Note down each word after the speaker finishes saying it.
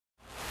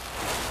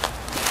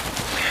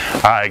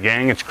Hi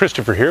gang, it's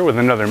Christopher here with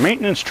another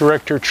Maintenance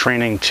Director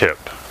training tip.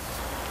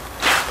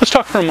 Let's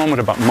talk for a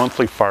moment about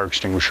monthly fire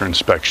extinguisher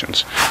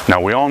inspections.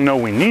 Now we all know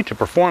we need to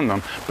perform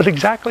them, but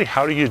exactly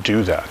how do you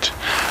do that?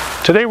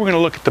 Today we're going to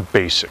look at the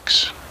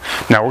basics.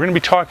 Now we're going to be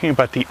talking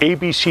about the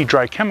ABC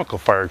dry chemical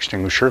fire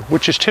extinguisher,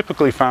 which is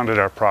typically found at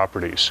our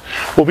properties.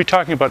 We'll be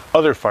talking about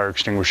other fire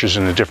extinguishers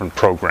in a different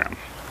program.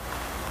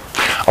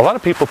 A lot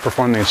of people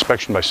perform the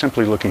inspection by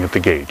simply looking at the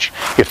gauge.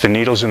 If the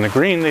needle's in the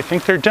green, they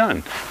think they're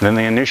done. Then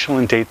they initial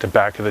and date the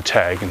back of the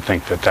tag and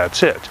think that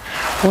that's it.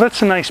 Well,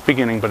 that's a nice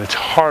beginning, but it's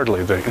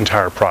hardly the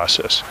entire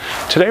process.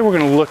 Today we're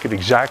going to look at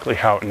exactly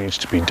how it needs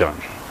to be done.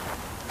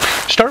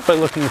 Start by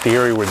looking at the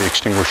area where the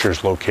extinguisher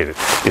is located.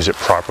 Is it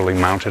properly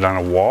mounted on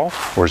a wall,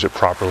 or is it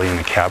properly in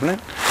a cabinet?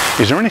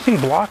 Is there anything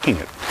blocking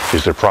it?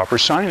 Is there proper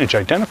signage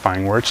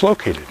identifying where it's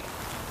located?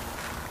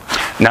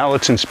 Now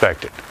let's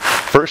inspect it.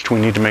 First, we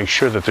need to make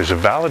sure that there's a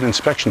valid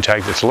inspection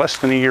tag that's less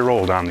than a year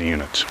old on the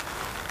unit.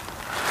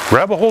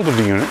 Grab a hold of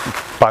the unit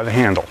by the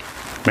handle.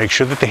 Make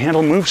sure that the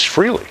handle moves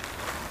freely.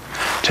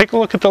 Take a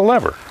look at the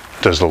lever.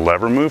 Does the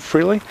lever move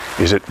freely?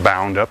 Is it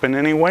bound up in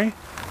any way?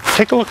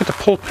 Take a look at the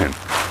pull pin.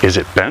 Is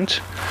it bent?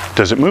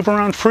 Does it move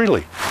around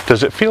freely?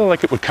 Does it feel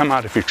like it would come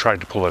out if you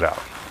tried to pull it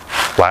out?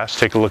 Last,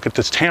 take a look at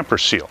this tamper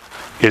seal.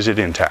 Is it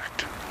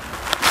intact?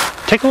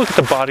 Take a look at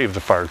the body of the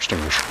fire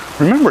extinguisher.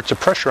 Remember, it's a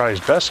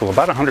pressurized vessel,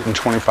 about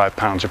 125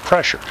 pounds of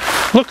pressure.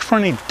 Look for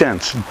any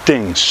dents,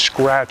 dings,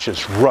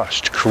 scratches,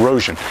 rust,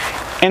 corrosion,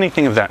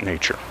 anything of that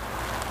nature.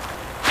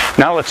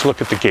 Now let's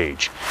look at the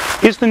gauge.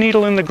 Is the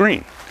needle in the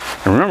green?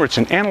 And remember, it's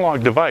an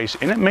analog device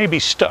and it may be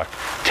stuck.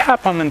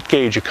 Tap on the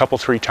gauge a couple,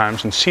 3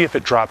 times and see if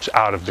it drops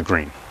out of the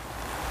green.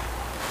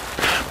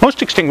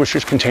 Most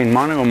extinguishers contain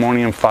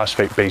monoammonium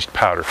phosphate-based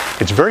powder.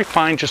 It's very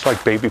fine, just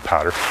like baby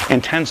powder,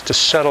 and tends to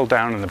settle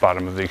down in the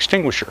bottom of the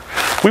extinguisher.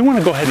 We want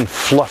to go ahead and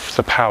fluff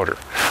the powder.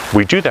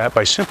 We do that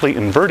by simply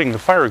inverting the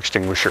fire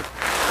extinguisher.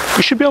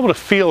 You should be able to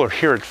feel or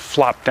hear it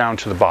flop down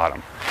to the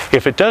bottom.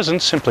 If it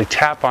doesn't, simply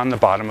tap on the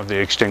bottom of the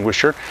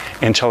extinguisher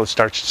until it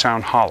starts to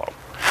sound hollow.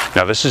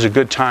 Now this is a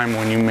good time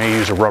when you may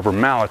use a rubber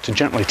mallet to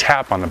gently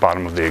tap on the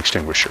bottom of the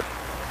extinguisher.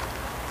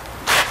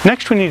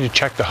 Next, we need to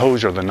check the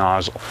hose or the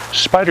nozzle.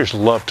 Spiders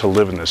love to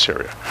live in this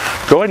area.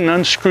 Go ahead and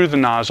unscrew the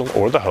nozzle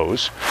or the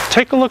hose.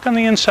 Take a look on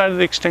the inside of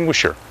the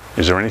extinguisher.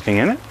 Is there anything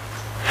in it?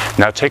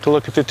 Now take a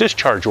look at the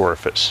discharge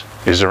orifice.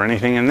 Is there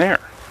anything in there?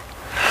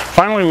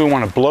 Finally, we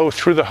want to blow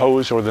through the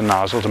hose or the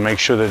nozzle to make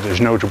sure that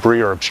there's no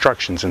debris or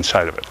obstructions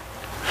inside of it.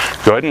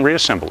 Go ahead and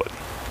reassemble it.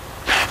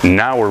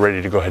 Now we're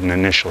ready to go ahead and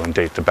initial and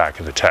date the back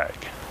of the tag.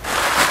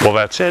 Well,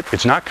 that's it.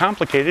 It's not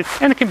complicated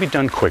and it can be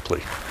done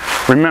quickly.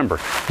 Remember,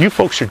 you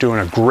folks are doing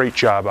a great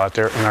job out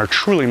there and are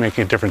truly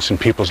making a difference in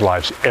people's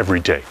lives every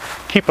day.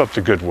 Keep up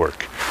the good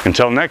work.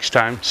 Until next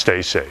time,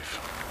 stay safe.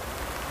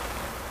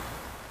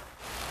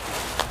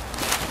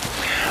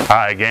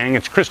 Hi gang,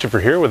 it's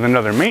Christopher here with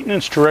another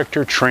Maintenance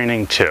Director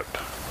training tip.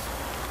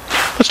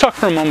 Let's talk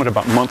for a moment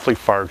about monthly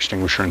fire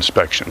extinguisher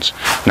inspections.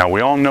 Now we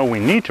all know we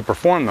need to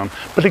perform them,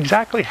 but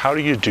exactly how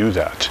do you do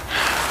that?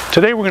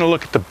 Today we're going to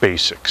look at the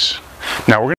basics. Now we're going